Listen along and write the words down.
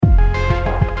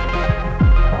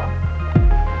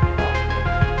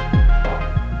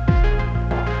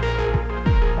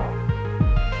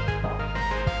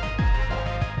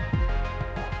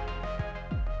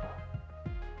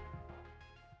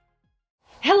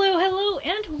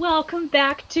And welcome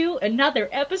back to another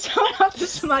episode of the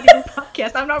Somadian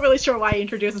Podcast. I'm not really sure why I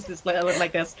introduced this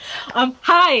like this.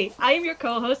 Hi, I am your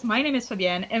co-host. My name is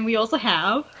Fabienne, and we also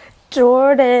have...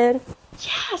 Jordan.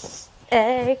 Yes!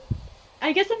 Hey.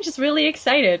 I guess I'm just really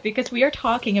excited because we are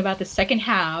talking about the second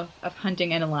half of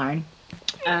Hunting Adeline.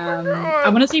 I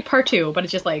want to say part 2, but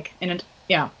it's just like... the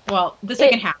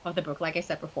second half of the book, like I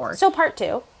said before. So part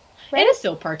 2, right? It is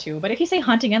still part 2, but if you say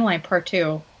Hunting Adeline part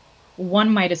 2...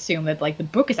 one might assume that, like, the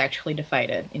book is actually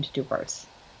divided into 2 parts.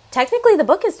 Technically, the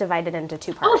book is divided into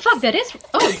 2 parts. Oh, fuck, that is...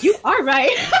 Oh, you are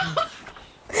right.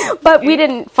 But we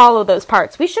didn't follow those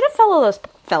parts. We should have followed those...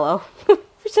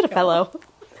 We should have followed.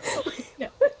 No.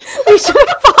 We should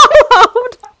have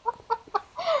followed.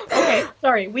 Okay,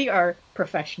 sorry. We are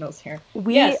professionals here.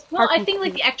 Yes. Well, I think,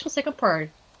 like, the actual second part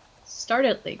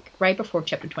started, like, right before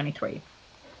chapter 23.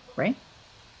 Right?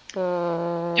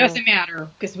 Doesn't matter,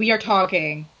 because we are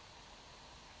talking...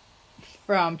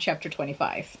 from chapter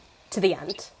 25. To the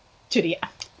end. To the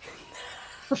end.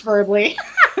 Preferably.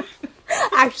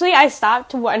 Actually, I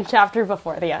stopped 1 chapter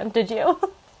before the end. Did you?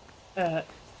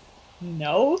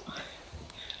 No.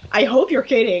 I hope you're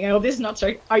kidding. I hope this is not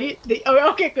starting. Are you?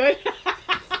 Oh, okay, good.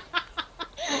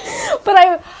 But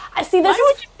I see this.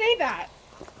 Why would you say that?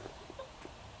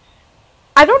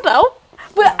 I don't know.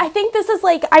 But I think this is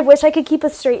like, I wish I could keep a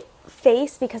straight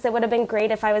face because it would have been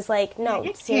great if I was like,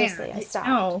 no, seriously, I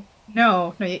stopped.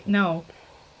 No.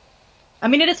 I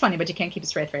mean, it is funny, but you can't keep a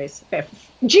straight face.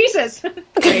 Jesus!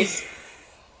 Grace.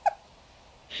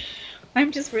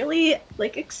 I'm just really,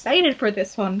 like, excited for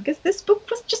this one, because this book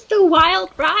was just a wild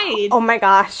ride. Oh my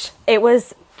gosh. It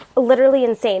was literally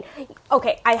insane.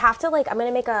 Okay, I have to, like, I'm going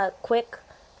to make a quick...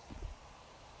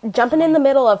 Jumping in the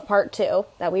middle of part 2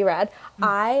 that we read,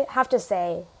 I have to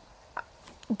say,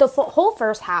 the whole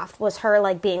first half was her,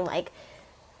 like, being, like,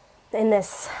 in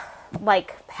this...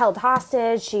 like, held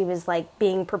hostage. She was, like,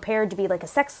 being prepared to be, like, a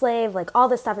sex slave, like, all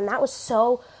this stuff, and that was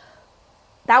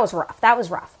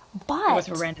rough. But... it was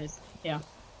horrendous, yeah.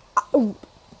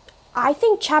 I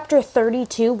think chapter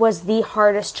 32 was the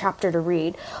hardest chapter to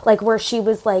read, like, where she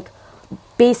was, like,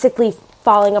 basically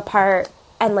falling apart,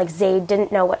 and, like, Zayd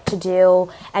didn't know what to do,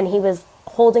 and he was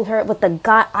holding her with the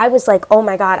gun. I was like, oh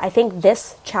my god, I think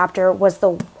this chapter was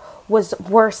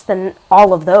worse than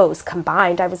all of those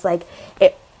combined. I was like,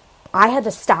 I had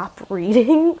to stop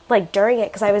reading, like, during it,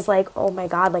 because I was like, oh my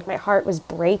god, like, my heart was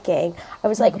breaking. I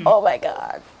was like, oh my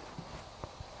god.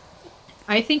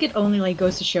 I think it only, like,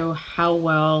 goes to show how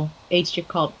well H.G.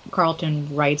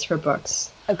 Carlton writes her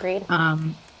books. Agreed.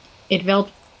 It felt,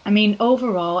 I mean,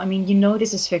 overall, I mean, you know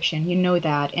this is fiction, you know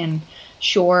that, and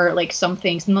sure, like, some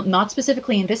things, not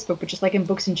specifically in this book, but just, like, in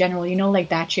books in general, you know, like,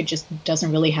 that shit just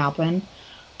doesn't really happen.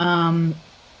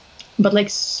 But, like,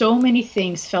 so many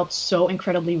things felt so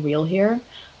incredibly real here.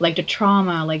 Like, the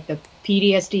trauma, like, the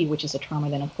PTSD, which is a trauma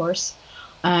then, of course.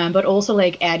 But also,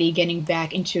 like, Addie getting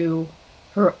back into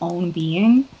her own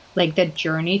being. Like, that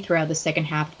journey throughout the second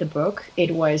half of the book.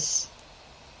 It was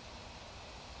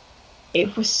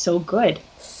so good.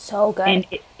 So good. And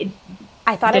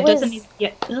I thought it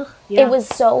was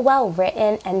so well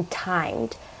written and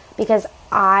timed. Because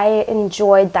I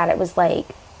enjoyed that it was, like...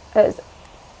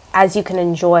 as you can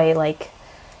enjoy, like,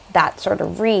 that sort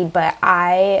of read, but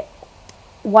I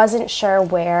wasn't sure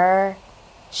where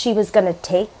she was going to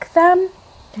take them.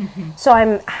 Mm-hmm. So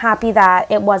I'm happy that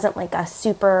it wasn't, like, a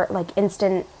super, like,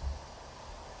 instant...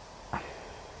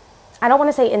 I don't want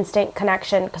to say instant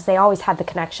connection, because they always had the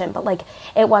connection, but, like,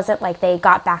 it wasn't like they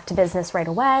got back to business right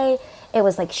away. It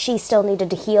was, like, she still needed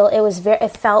to heal.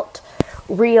 It felt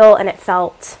real, and it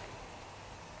felt,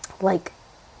 like,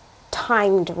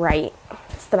 timed right.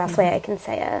 It's the best way I can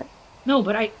say it. No,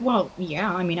 but I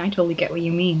totally get what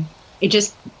you mean. It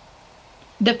just,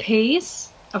 the pace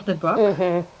of the book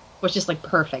was just, like,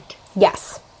 perfect.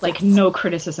 Yes. Like, no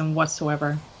criticism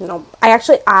whatsoever. No,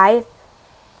 I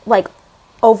like,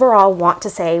 overall want to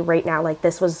say right now, like,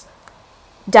 this was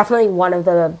definitely one of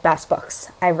the best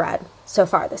books I've read so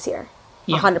far this year.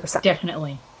 Yeah, 100%.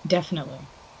 Definitely.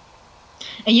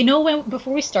 And you know,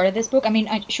 before we started this book, I mean,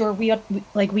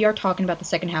 we are talking about the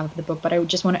second half of the book, but I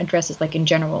just want to address this, like, in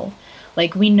general.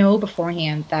 Like, we know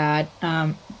beforehand that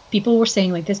people were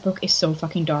saying, like, this book is so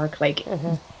fucking dark. Like,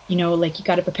 you know, like, you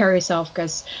got to prepare yourself,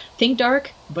 because think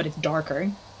dark, but it's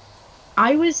darker.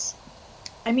 I guess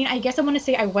I want to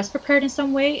say I was prepared in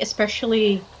some way,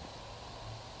 especially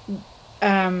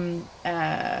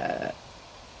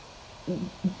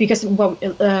because,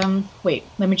 wait,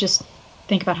 let me just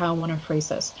think about how I want to phrase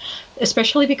this.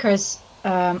 Especially because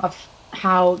of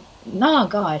how,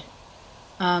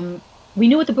 we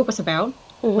knew what the book was about.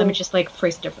 Let me just like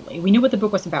phrase it differently. We knew what the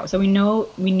book was about, so we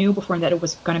knew before that it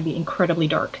was going to be incredibly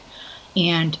dark,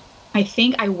 and I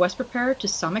think I was prepared to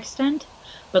some extent,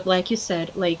 but like you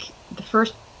said, like the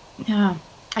first,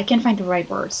 I can't find the right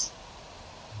words.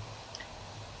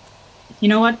 You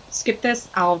know what? Skip this.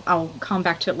 I'll come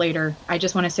back to it later. I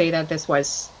just want to say that this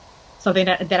was something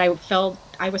that I felt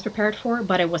I was prepared for,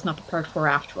 but I was not prepared for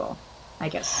after all, I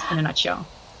guess, in a nutshell.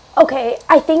 Okay,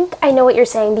 I think I know what you're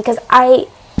saying, because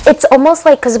it's almost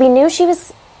like, because we knew she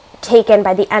was taken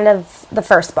by the end of the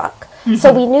first book.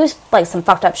 So we knew like some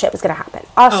fucked up shit was going to happen.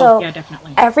 Also, yeah,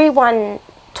 definitely. Everyone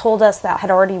told us that had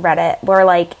already read it, were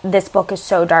like, this book is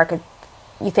so dark,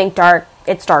 you think dark,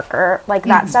 it's darker, like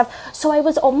that stuff. So I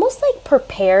was almost like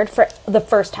prepared for the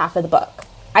first half of the book.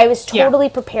 I was totally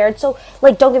prepared. So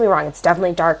like, don't get me wrong, it's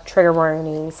definitely dark, trigger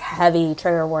warnings, heavy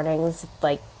trigger warnings,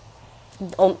 like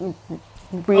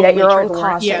read at your own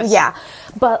cost. Yes. Yeah.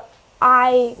 But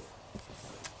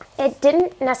it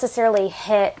didn't necessarily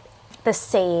hit the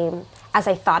same as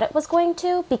I thought it was going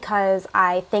to, because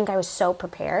I think I was so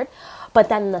prepared. But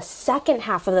then the second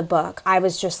half of the book, I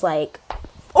was just like,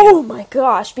 oh my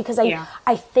gosh, because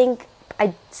I think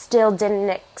I still didn't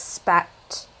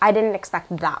expect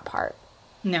that part.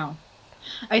 No.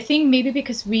 I think maybe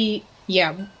because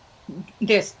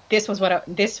this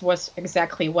was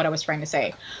exactly what I was trying to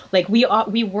say. Like we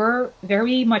were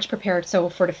very much prepared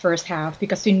for the first half,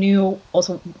 because we knew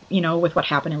also, with what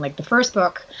happened in like the first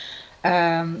book.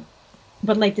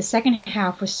 But like the second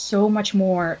half was so much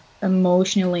more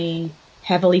emotionally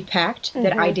heavily packed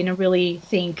that I didn't really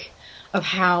think of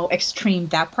how extreme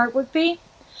that part would be.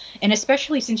 And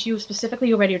especially since you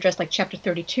specifically already addressed like chapter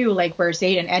 32, like where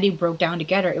Zayd and Eddie broke down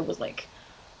together, it was like,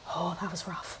 oh, that was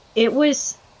rough. It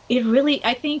really,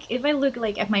 I think if I look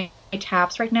like at my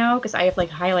tabs right now, because I have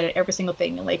like highlighted every single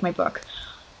thing in like my book,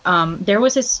 there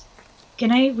was this,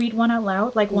 can I read one out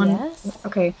loud? Like one? Yes.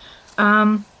 Okay.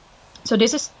 So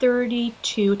this is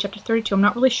 32, chapter 32. I'm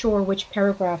not really sure which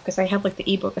paragraph, because I have like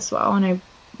the ebook as well, and I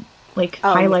like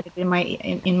highlighted in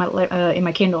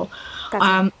my Kindle.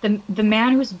 Gotcha. The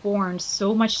man who's borne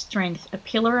so much strength, a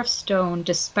pillar of stone,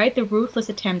 despite the ruthless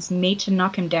attempts made to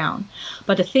knock him down.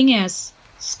 But the thing is,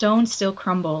 stone still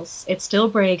crumbles. It still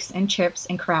breaks and chips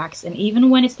and cracks, and even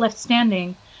when it's left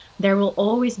standing, there will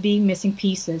always be missing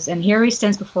pieces. And here he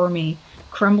stands before me,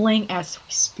 crumbling as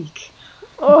we speak.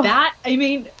 Oh.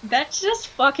 That's just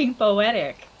fucking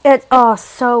poetic. It's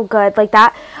so good. Like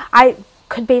that, I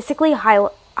could basically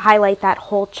highlight that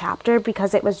whole chapter,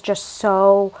 because it was just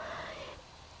so.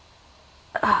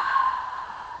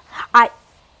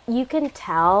 You can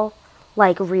tell,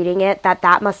 like reading it,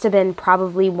 that must have been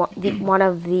probably one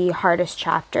of the hardest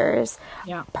chapters.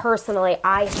 Yeah. Personally,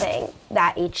 I think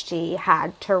that HG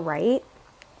had to write.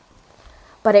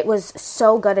 But it was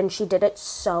so good, and she did it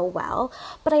so well.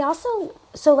 But I also,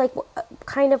 so like,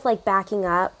 kind of like backing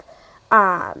up,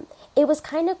 it was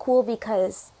kind of cool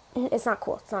because, it's not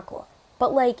cool.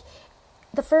 But like,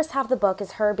 the first half of the book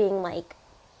is her being like,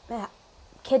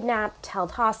 kidnapped,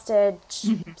 held hostage,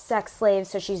 sex slave,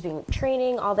 so she's being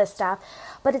training, all this stuff.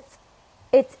 But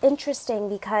it's interesting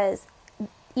because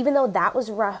even though that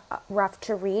was rough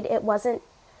to read, it wasn't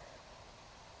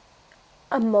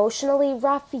emotionally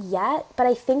rough yet, but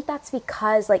I think that's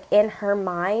because like in her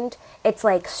mind it's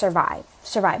like survival.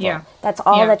 Yeah. That's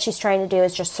all that she's trying to do,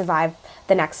 is just survive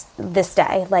this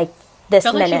day, like this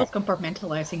felt minute. Like she was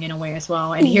compartmentalizing in a way as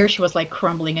well, and here she was like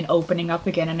crumbling and opening up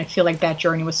again, and I feel like that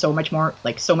journey was so much more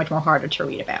harder to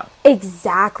read about.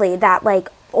 Exactly. That like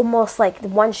almost like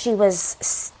once she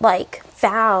was like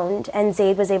found and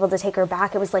Zayd was able to take her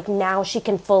back, it was like now she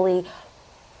can fully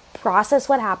process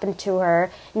what happened to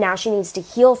her. Now she needs to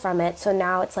heal from it. So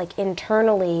now it's like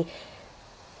internally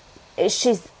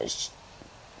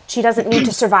she doesn't need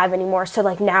to survive anymore. So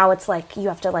like now it's like you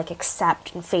have to like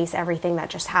accept and face everything that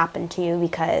just happened to you,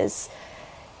 because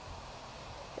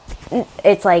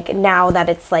it's like now that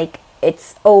it's like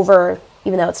it's over,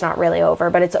 even though it's not really over,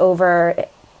 but it's over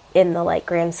in the like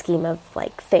grand scheme of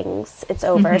like things. It's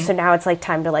over. So now it's like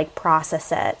time to like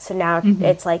process it. So now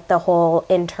it's like the whole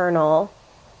internal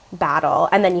battle,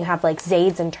 and then you have like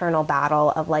Zayd's internal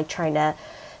battle of like trying to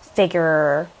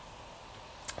figure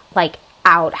like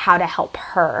out how to help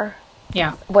her,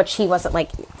 which he wasn't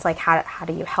like. It's like how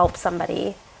do you help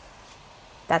somebody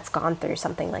that's gone through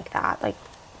something like that? Like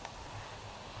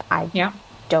I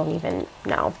don't even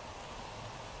know.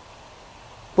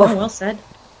 Well said.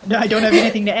 No, I don't have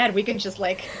anything to add. We can just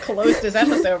like close this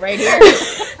episode right here.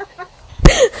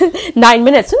 9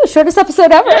 minutes. Ooh, shortest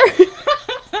episode ever.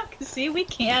 See, we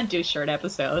can do short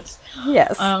episodes.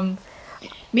 Yes.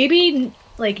 Maybe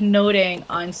like noting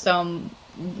on some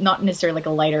not necessarily like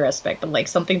a lighter aspect, but like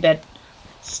something that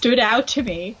stood out to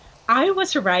me. I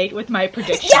was right with my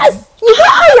prediction. Yes!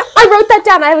 I wrote that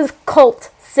down. I was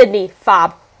Colt Sydney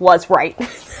Fob was right.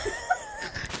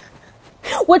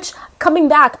 Which, coming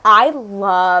back, I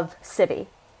love Sibby.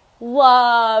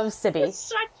 Love Sibby.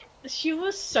 She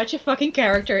was such a fucking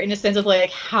character in the sense of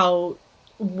like how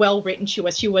well written she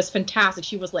was. She was fantastic.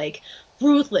 She was like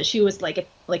ruthless. She was like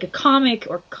a comic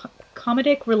or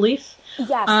comedic relief.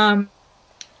 Yes.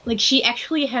 Like she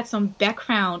actually had some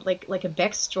background, like a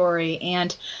backstory,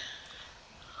 and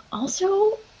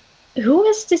also, who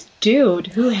is this dude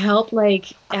who helped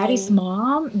like Addie's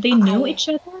mom? They knew each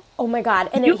other. Oh my god!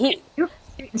 And you're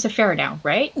Satan's Affair now,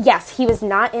 right? Yes, he was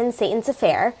not in Satan's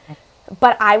Affair,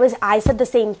 but I said the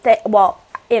same thing. Well,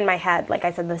 in my head, like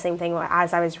I said the same thing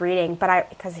as I was reading, but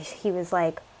because she was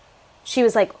like,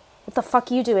 "What the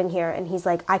fuck are you doing here?" And he's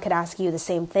like, "I could ask you the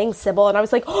same thing, Sybil." And I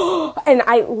was like, "Oh!" And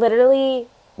I literally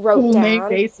wrote Full down name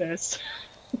basis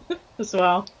as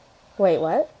well. Wait,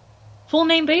 what? Full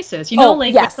name basis, you know,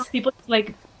 like yes. some people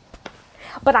like.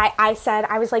 But I said,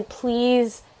 I was like,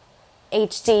 please,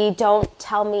 HD, don't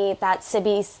tell me that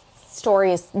Sibby's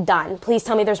story is done. Please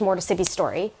tell me there's more to Sibby's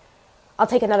story. I'll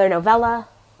take another novella.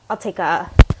 I'll take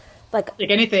like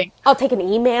anything. I'll take an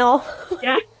email.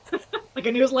 Yeah, like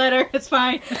a newsletter. It's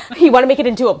fine. You want to make it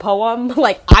into a poem?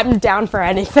 Like, I'm down for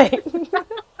anything.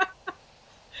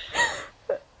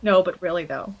 No, but really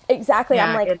though. Exactly. Yeah,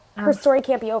 I'm like, her story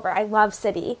can't be over. I love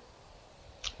Sibby.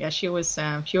 Yeah, she was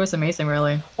amazing,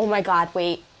 really. Oh my god,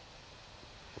 wait.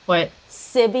 What?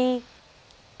 Sibby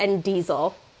and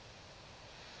Diesel.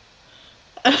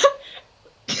 It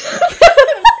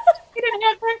didn't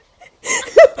happen.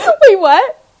 Wait,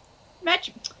 what?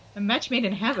 A match made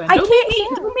in heaven.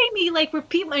 Who made me like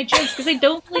repeat my jokes because they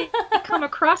don't really come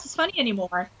across as funny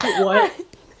anymore. What?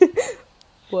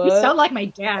 What? You sound like my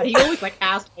dad. He always like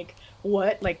asked like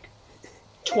what like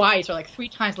twice or like 3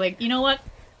 times. Like, you know what?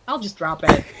 I'll just drop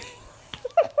it.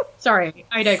 Sorry,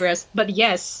 I digress. But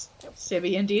yes,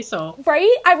 Sibby and Diesel.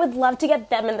 Right? I would love to get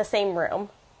them in the same room.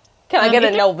 Can I get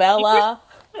a novella?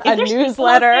 A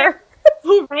newsletter?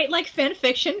 Who write like fan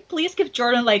fiction? Please give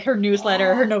Jordan like her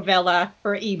newsletter, her novella,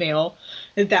 her email.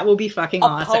 That will be fucking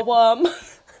awesome. A poem.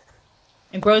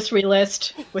 And grocery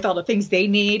list with all the things they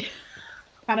need.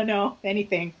 I don't know,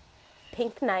 anything.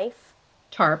 Pink knife.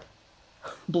 Tarp.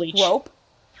 Bleach. Rope.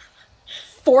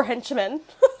 4 henchmen.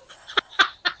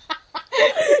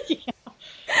 Yeah.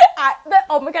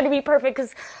 Oh my god, it'd be perfect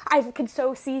because I could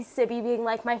so see Sibby being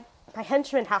like, my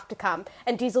henchmen have to come,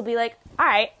 and Diesel be like, all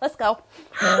right, let's go.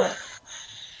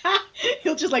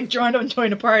 He'll just like join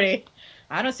a party.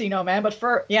 I don't see no man, but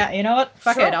yeah, you know what?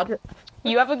 Fuck sure. it. I'll just.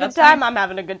 You have a good time. I'm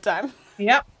having a good time.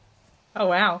 Yep. Oh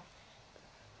wow.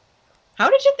 How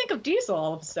did you think of Diesel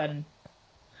all of a sudden?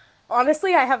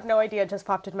 Honestly, I have no idea. It just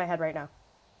popped into my head right now.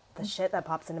 The shit that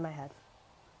pops into my head.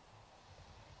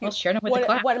 Well, share them with the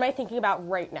class. What am I thinking about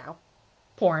right now?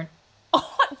 Porn.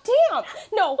 Oh, damn!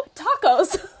 No,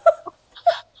 tacos.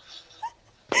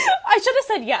 I should have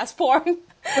said yes, porn.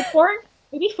 Food porn?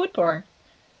 Maybe food porn.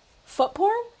 Foot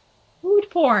porn? Food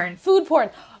porn. Food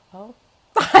porn. Oh.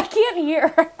 I can't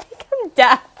hear. I think I'm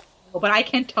deaf. Oh, but I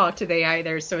can't talk today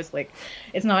either, so it's like,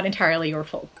 it's not entirely your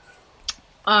fault.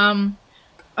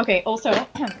 Okay, also,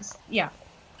 yeah.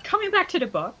 Coming back to the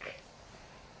book,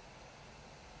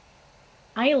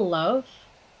 I love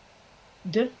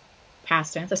the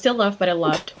past tense. I still love, but I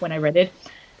loved when I read it.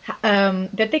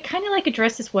 That they kind of like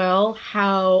addressed as well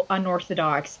how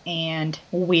unorthodox and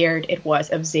weird it was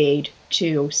of Zaid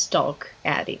to stalk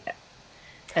Addie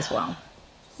as well.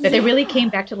 That they really came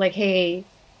back to like, hey,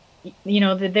 you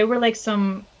know, that there were like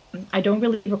some, I don't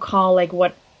really recall like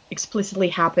what explicitly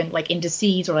happened like in the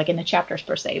scenes or like in the chapters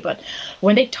per se, but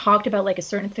when they talked about like a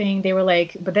certain thing, they were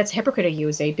like, but that's hypocrite of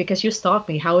you, Zaid, because you stalked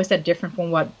me. How is that different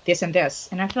from what this and this?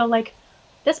 And I felt like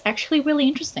that's actually really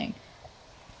interesting.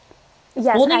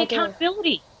 Yes, holding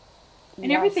accountability and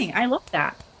yes. everything. I love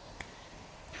that.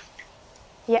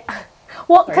 Yeah.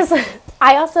 Well, because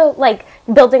I also, like,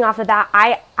 building off of that,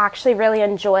 I actually really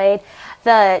enjoyed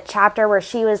the chapter where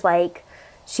she was like,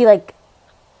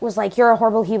 was like, you're a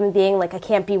horrible human being, like, I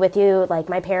can't be with you, like,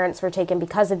 my parents were taken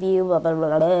because of you, blah, blah,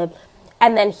 blah, blah.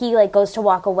 And then he, like, goes to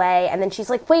walk away, and then she's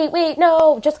like, wait,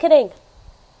 no, just kidding.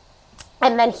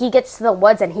 And then he gets to the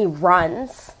woods, and he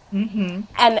runs. Mm-hmm.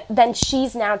 And then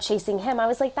she's now chasing him. I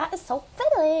was like, that is so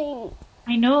fitting.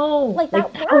 I know. Like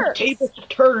that how works. tables have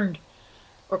turned.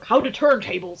 Or how to turn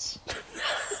tables.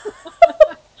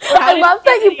 I love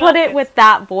that you put it with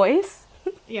that voice.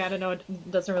 Yeah, I don't know.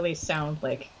 It doesn't really sound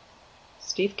like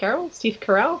Steve Carell? Steve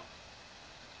Carell?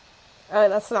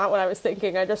 That's not what I was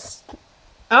thinking. I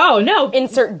Oh, no.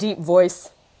 Insert deep voice.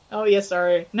 Oh, yeah,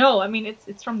 sorry. No, I mean,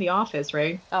 it's from The Office,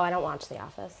 right? Oh, I don't watch The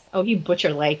Office. Oh, you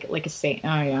butcher like a saint.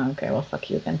 Oh, yeah, okay, well, fuck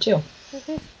you then, too.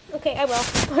 Okay, I will.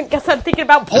 I guess I'm thinking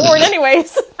about porn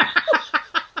anyways.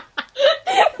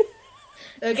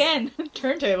 Again,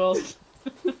 turntables.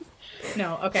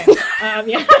 No, okay.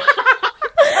 Yeah.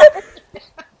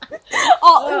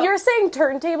 Oh, you're saying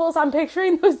turntables? I'm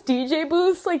picturing those DJ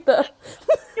booths, like the...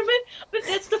 but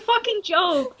that's the fucking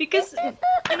joke, because,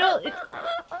 you know,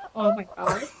 oh my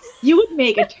god. You would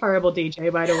make a terrible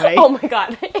DJ, by the way. Oh my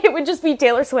god. It would just be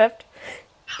Taylor Swift.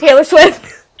 Taylor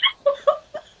Swift.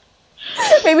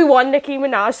 Maybe one Nicki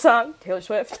Minaj song. Taylor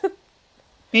Swift.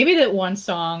 Maybe that one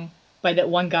song by that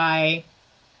one guy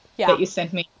that you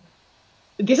sent me.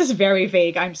 This is very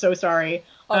vague, I'm so sorry.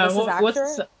 Oh, this is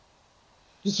actor?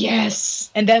 Yes!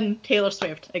 And then Taylor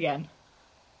Swift again.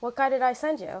 What guy did I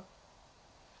send you?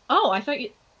 Oh, I thought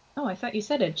you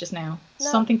said it just now. No.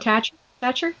 Something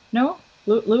Thatcher? No?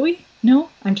 Louis? No?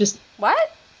 I'm just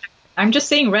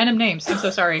saying random names. I'm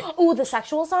so sorry. Oh, the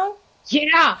sexual song?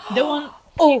 Yeah! The one...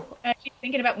 Oh. She's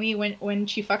thinking about me when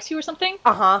she fucks you or something?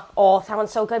 Uh-huh. Oh, that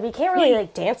one's so good. But you can't really,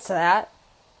 dance to that.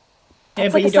 Yeah,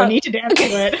 but you don't need to dance to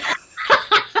it.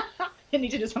 You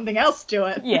need to do something else to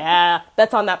it. Yeah,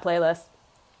 that's on that playlist.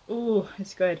 Ooh,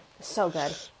 it's good. So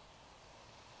good.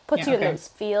 Puts you in those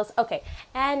feels. Okay.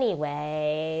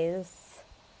 Anyways.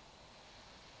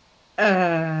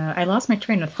 I lost my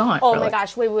train of thought. Oh my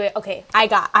gosh. Wait. Okay. I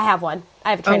have one.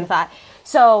 I have a train of thought.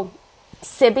 So,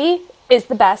 Sibby is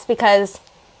the best because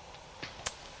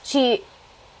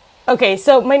okay,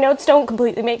 so my notes don't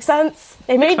completely make sense.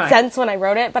 They made sense when I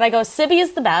wrote it, but I go, Sibby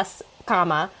is the best,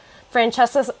 comma,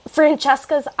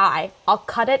 Francesca's eye. I'll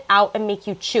cut it out and make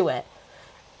you chew it.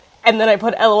 And then I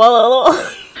put LOL.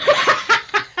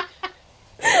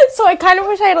 So I kind of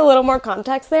wish I had a little more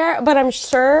context there, but I'm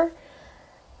sure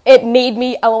it made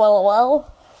me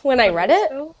LOL when I read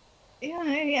it. Yeah,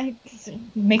 it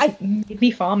made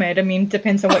me vomit. I mean,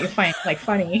 depends on what you find like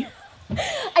funny.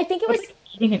 I think it was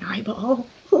eating an eyeball.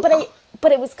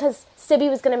 But it was because Sibby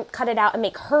was going to cut it out and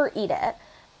make her eat it.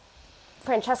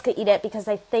 Francesca eat it because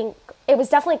I think it was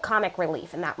definitely comic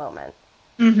relief in that moment.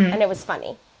 Mm-hmm. And it was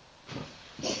funny.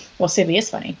 Well, Sibby is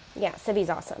funny. Yeah, Sibby's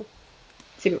awesome.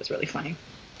 Sibby was really funny.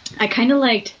 I kind of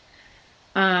liked...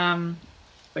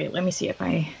 wait, let me see if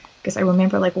because I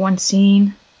remember like one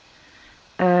scene.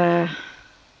 No,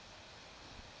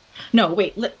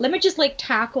 wait, let me just like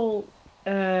tackle...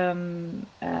 not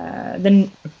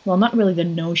really the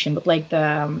notion, but like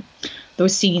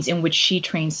those scenes in which she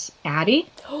trains Addie.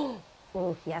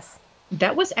 Oh, yes.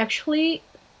 That was actually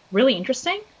really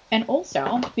interesting. And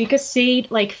also because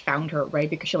Sade like found her, right?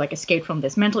 Because she like escaped from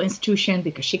this mental institution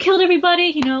because she killed everybody,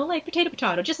 you know, like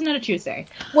potato, just another Tuesday.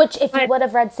 Which if you would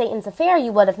have read Satan's Affair,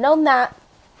 you would have known that.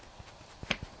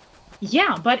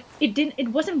 Yeah, but it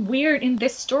wasn't weird in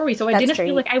this story, so I didn't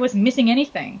feel like I was missing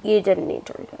anything. You didn't need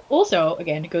to read it. Also,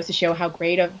 again, it goes to show how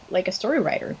great of like a story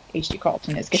writer H.G.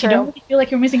 Carlton is, because you don't really feel like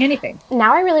you're missing anything.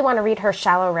 Now I really want to read her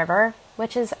Shallow River,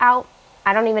 which is out.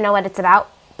 I don't even know what it's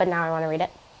about, but now I want to read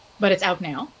it. But it's out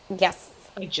now? Yes.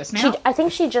 Like just now? I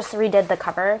think she just redid the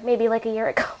cover, maybe like a year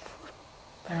ago.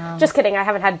 Just kidding, I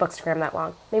haven't had Bookstagram that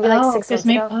long. Maybe like 6 months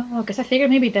ago. Oh, because I figured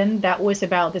maybe then that was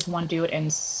about this one dude and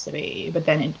Sibby, but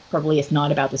then it probably is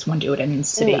not about this one dude and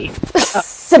Sibby. No.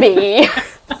 Sibby!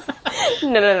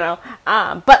 No.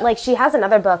 But like she has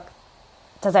another book,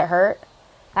 Does It Hurt?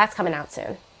 That's coming out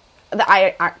soon.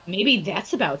 Maybe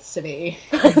that's about Sibby.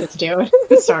 This dude.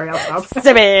 Sorry, I'll stop.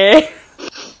 Sibby!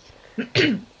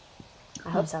 I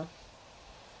hope so.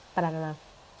 But I don't know.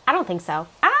 I don't think so.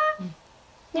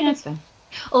 Yeah, that's fine.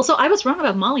 Also, I was wrong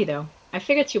about Molly, though. I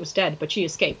figured she was dead, but she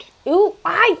escaped. Ooh,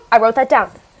 I wrote that down.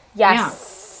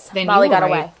 Yes. Yeah. Then Molly got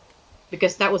away.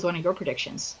 Because that was one of your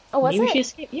predictions. Oh, was maybe it? She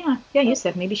escaped. Yeah, you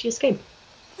said maybe she escaped.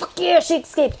 Fuck yeah, she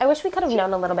escaped. I wish we could have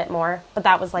known a little bit more, but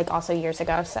that was like also years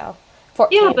ago, so.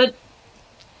 14. Yeah, but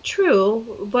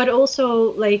true, but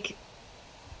also like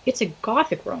it's a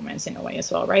gothic romance in a way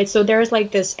as well, right? So there's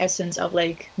like this essence of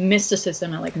like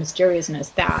mysticism and like mysteriousness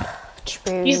that.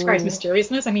 True. Jesus Christ,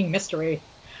 mysteriousness? I mean mystery.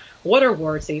 What are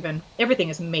words even? Everything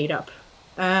is made up.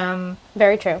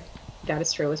 Very true. That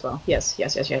is true as well. Yes.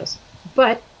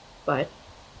 But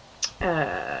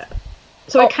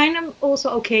so I kind of also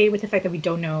okay with the fact that we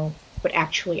don't know what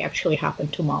actually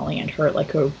happened to Molly and her like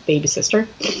her baby sister.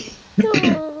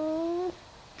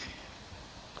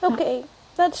 Okay,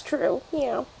 that's true.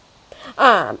 Yeah.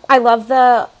 I love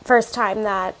the first time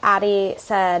that Addie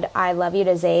said "I love you"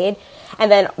 to Zayd,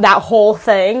 and then that whole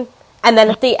thing, and then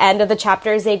at the end of the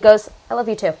chapter, Zayd goes, "I love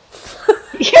you too."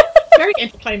 Yeah, very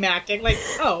anticlimactic. Like,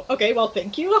 oh, okay, well,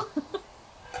 thank you.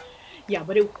 Yeah,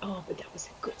 but but that was a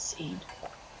good scene.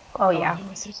 Oh, yeah. That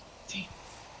was such a good scene.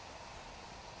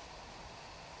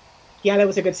 Yeah, that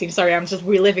was a good scene. Sorry, I'm just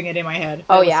reliving it in my head.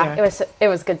 Oh, yeah. It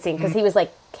was a good scene because he was,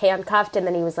 like, handcuffed and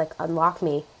then he was like, unlock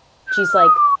me. She's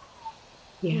like,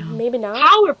 yeah, maybe not.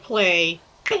 Power play.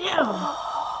 Damn.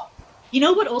 You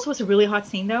know what also was a really hot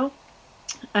scene, though?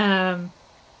 When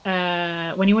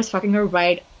he was fucking her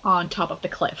right on top of the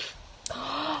cliff.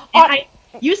 And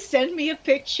you sent me a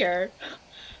picture.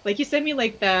 Like, you sent me,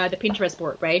 like, the Pinterest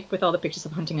board, right? With all the pictures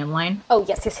of hunting Adeline. Oh,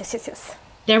 yes.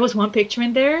 There was one picture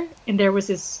in there, and there was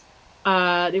this...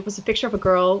 there was a picture of a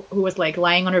girl who was, like,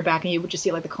 lying on her back, and you would just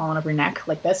see, like, the collar of her neck,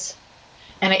 like this.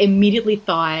 And I immediately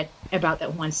thought about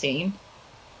that one scene.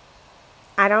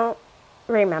 I don't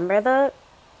remember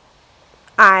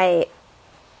I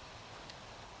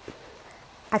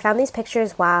found these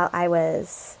pictures while I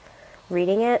was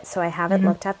reading it, so I haven't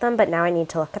looked at them, but now I need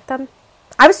to look at them.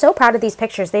 I was so proud of these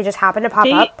pictures. They just happened to pop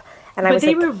up, and I was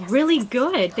like... But they were really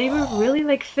good. They were really,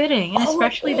 like, fitting, and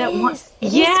especially that one...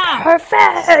 Yeah!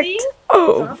 Perfect! See?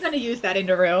 Oh. So I'm going to use that in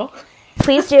the reel.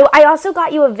 Please do. I also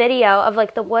got you a video of,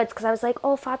 like, the woods, because I was like,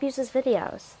 oh, Fob uses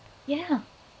videos. Yeah.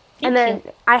 And then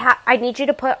I need you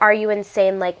to put "Are you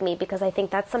insane like me?" because I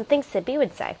think that's something Sibby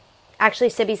would say.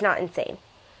 Actually, Sibby's not insane,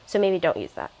 so maybe don't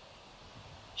use that.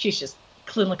 She's just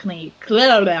clinically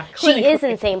she is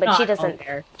insane, but she doesn't.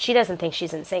 She doesn't think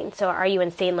she's insane. So, "Are you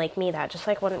insane like me?" That just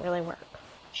like wouldn't really work.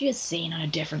 She is sane on a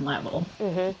different level.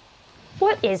 Mm-hmm.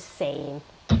 What is sane?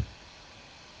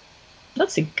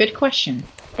 That's a good question.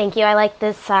 Thank you. I like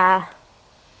this. Yeah.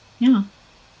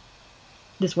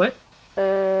 This what?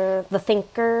 The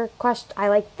thinker question. I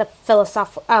like the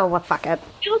philosophical. Oh, well, fuck it.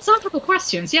 Philosophical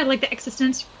questions. Yeah, like the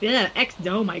existence. Yeah,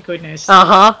 oh my goodness.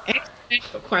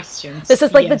 Existential questions. This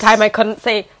is like the time I couldn't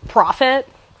say profit.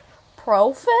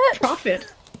 Profit.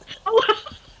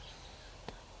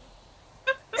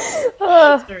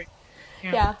 Oh. Sorry.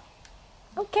 Yeah.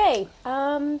 Okay.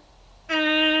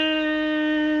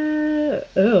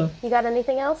 You got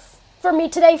anything else for me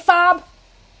today, Fob?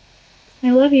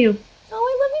 I love you. Oh,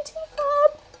 I love you too,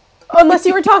 Fob. Unless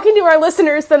you were talking to our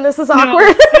listeners, then this is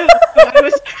awkward. No,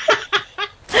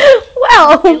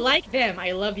 Well, I like them.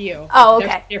 I love you. Oh, okay.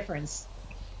 There's a difference.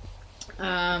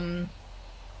 I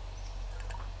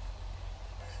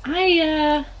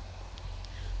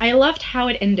loved how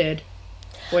it ended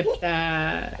with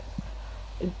the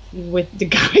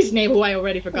guy's name who I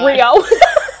already forgot. Rio.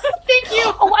 Thank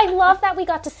you. Oh, I love that we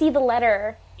got to see the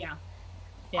letter. Yeah,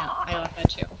 I love that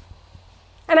too.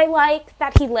 And I like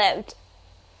that he lived.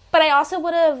 But I also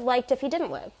would have liked if he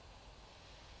didn't live.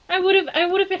 I would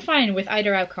have been fine with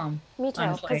either outcome. Me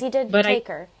too, because he did take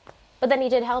her. But then he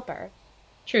did help her.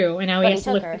 True, and now he has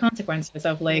to live with the consequences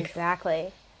of, like...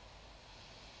 Exactly.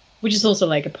 Which is also,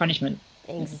 like, a punishment.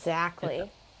 Exactly.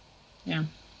 Yeah.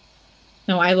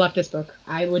 No, I love this book.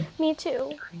 I would... Me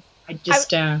too.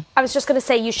 I was just going to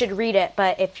say you should read it,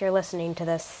 but if you're listening to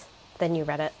this, then you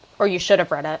read it. Or you should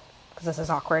have read it. Because this is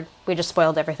awkward. We just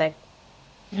spoiled everything.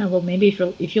 Yeah, well, maybe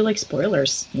if you like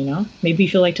spoilers, you know? Maybe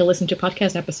if you like to listen to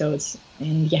podcast episodes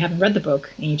and you haven't read the book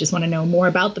and you just want to know more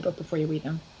about the book before you read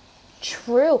them.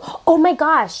 True. Oh my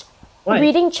gosh. What?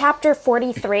 Reading chapter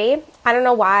 43, I don't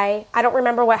know why. I don't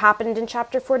remember what happened in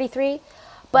chapter 43.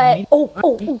 But,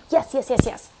 yes.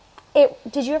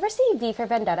 Did you ever see V for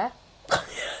Vendetta?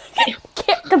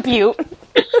 Can't compute.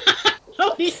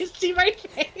 Oh, you see my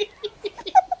face?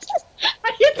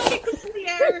 I hit the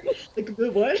air. Like,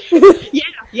 what?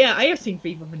 Yeah, I have seen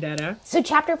V for Vendetta. So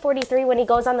chapter 43, when he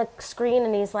goes on the screen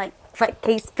and he's like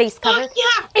face covered. Oh,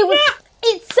 yeah.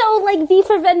 It's so like V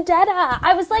for Vendetta.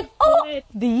 I was like, oh,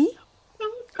 V?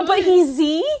 So but he's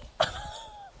Z?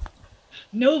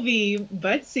 No V,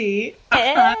 but C.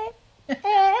 Hey. Do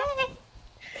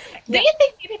you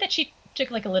think maybe that she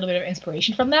took like a little bit of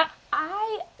inspiration from that?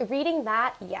 Reading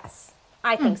that, yes.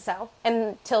 I think so.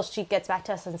 Until she gets back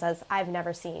to us and says, I've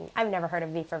never heard of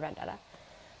V for Vendetta.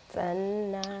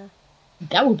 Then,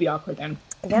 that would be awkward then.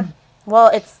 Yeah.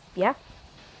 Well,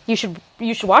 you should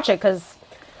watch it because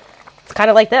it's kind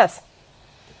of like this.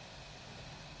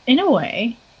 In a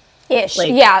way. Ish.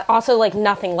 Like, yeah, also like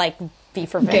nothing like V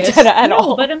for Vendetta at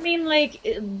all. But I mean like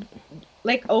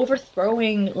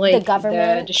overthrowing like the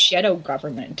government, the shadow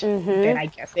government. Then I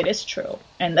guess it is true.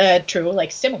 And true,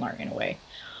 like similar in a way.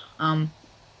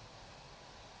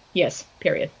 Yes,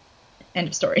 period. End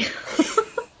of story.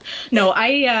 No,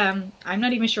 I'm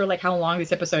not even sure like how long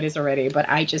this episode is already, but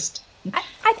I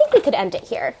think we could end it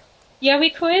here. Yeah, we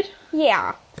could?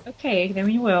 Yeah. Okay, then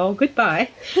we will. Goodbye.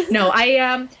 No,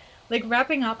 like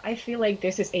wrapping up, I feel like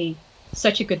this is a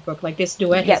such a good book. Like, this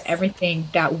duet Yes. has everything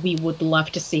that we would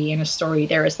love to see in a story.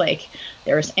 There is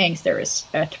angst, there is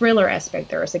a thriller aspect,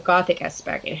 there is a gothic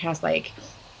aspect. It has like,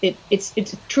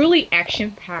 it's truly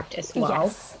action packed as well.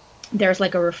 Yes. There's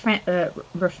like a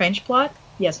revenge plot.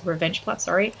 Yes, revenge plot.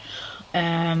 Sorry.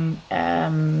 I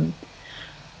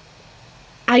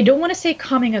don't want to say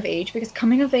coming of age, because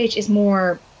coming of age is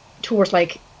more towards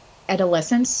like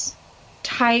adolescence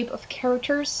type of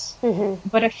characters. Mm-hmm.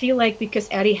 But I feel like because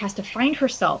Addie has to find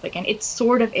herself again, it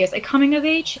sort of is a coming of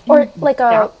age. Or like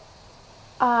a,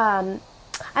 I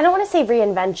don't want to say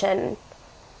reinvention,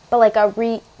 but like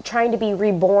trying to be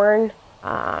reborn.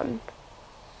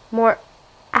 More,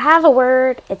 I have a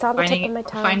word. It's on the tip of my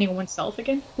tongue. Finding oneself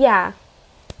again. Yeah.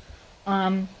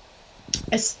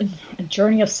 As a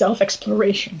journey of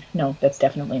self-exploration. No, that's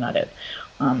definitely not it.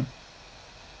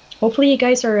 Hopefully you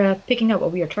guys are picking up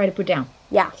what we are trying to put down.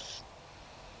 Yeah.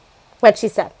 What she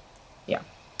said. Yeah.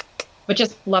 But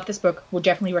just love this book. Would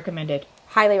definitely recommend it.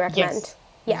 Highly recommend.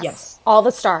 Yes. Yes. All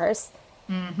the stars.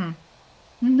 Mm-hmm.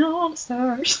 No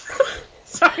stars.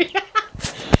 Sorry.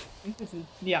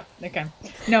 Yeah, okay.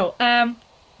 No,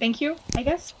 thank you, I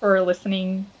guess, for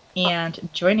listening and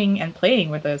joining and playing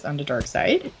with us on the dark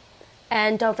side.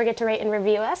 And don't forget to rate and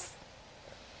review us.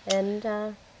 And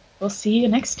we'll see you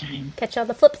next time. Catch you on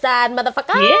the flip side,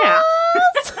 motherfuckers! Yeah!